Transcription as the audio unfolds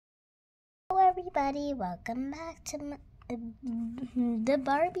everybody, welcome back to the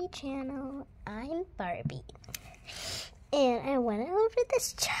Barbie channel. I'm Barbie, and I went over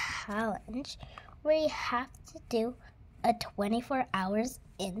this challenge where you have to do a 24 hours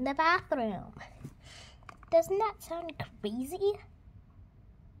in the bathroom. Doesn't that sound crazy?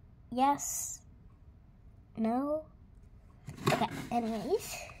 Yes? No? Okay,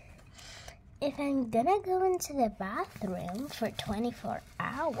 anyways, if I'm gonna go into the bathroom for 24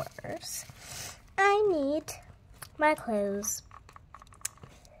 hours, I need my clothes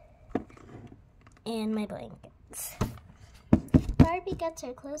and my blankets. Barbie gets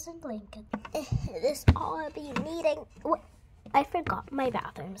her clothes and blankets. This is all I'll be needing. Wait, I forgot my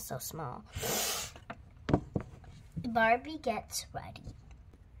bathroom is so small. Barbie gets ready.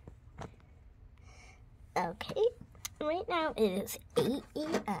 Okay, right now it is 8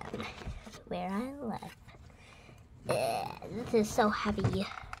 a.m. where I live. This is so heavy.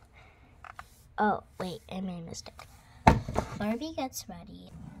 Oh, wait, I made a mistake. Barbie gets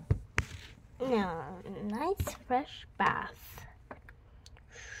ready. Now, nice fresh bath.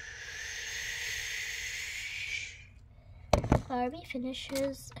 Barbie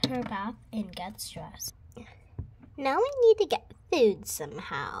finishes her bath and gets dressed. Now we need to get food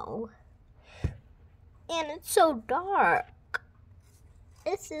somehow. And it's so dark.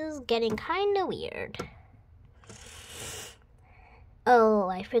 This is getting kind of weird. Oh,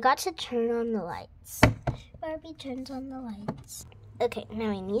 I forgot to turn on the lights. Barbie turns on the lights. Okay,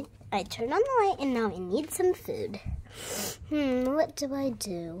 now I turn on the light and now I need some food. What do I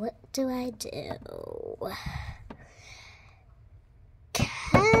do? What do I do?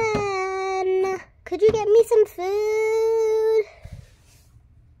 Could you get me some food?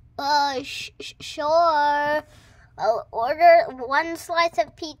 Sure. I'll order 1 slice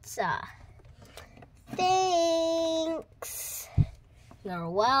of pizza. Thanks.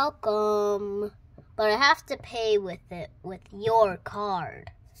 You're welcome. But I have to pay with your card.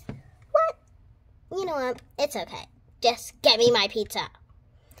 What? You know what? It's okay. Just get me my pizza.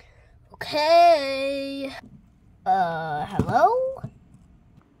 Okay. Hello?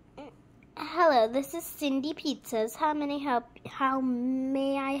 Hello, this is Cindy Pizzas. How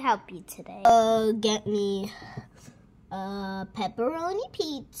may I help you today? Get me a pepperoni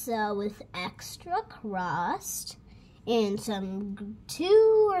pizza with extra crust and some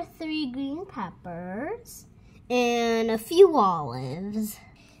 2 or 3 green peppers and a few olives.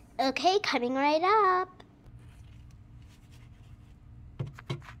 Okay, coming right up.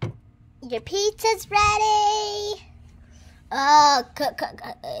 Your pizza's ready.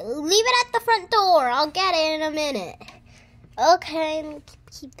 Leave it at the front door. I'll get it in a minute. Okay,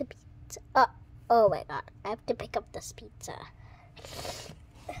 keep the pizza. Oh my God, I have to pick up this pizza.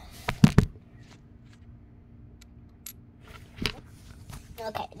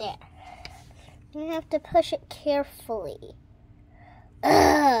 Okay, there. You have to push it carefully.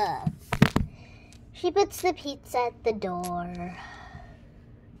 She puts the pizza at the door.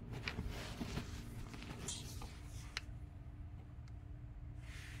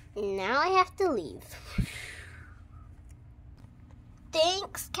 Now I have to leave.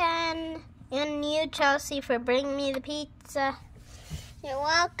 Thanks, Ken. And you, Chelsea, for bringing me the pizza. You're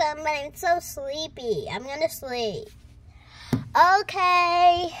welcome, but I'm so sleepy. I'm gonna sleep.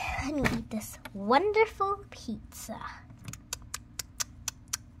 Okay, let me eat this wonderful pizza.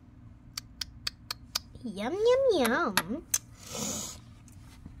 Yum, yum, yum.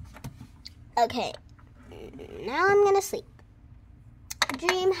 Okay, now I'm gonna sleep.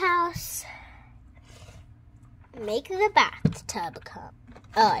 Dream house. Make the bathtub come.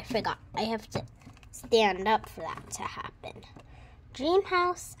 Oh, I forgot. I have to stand up for that to happen. Dream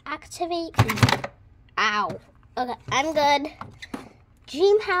house, activate. Ow. Okay, I'm good.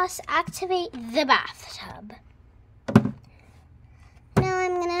 Dream house, activate the bathtub. Now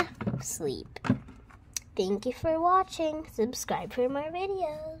I'm gonna sleep. Thank you for watching. Subscribe for more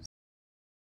videos.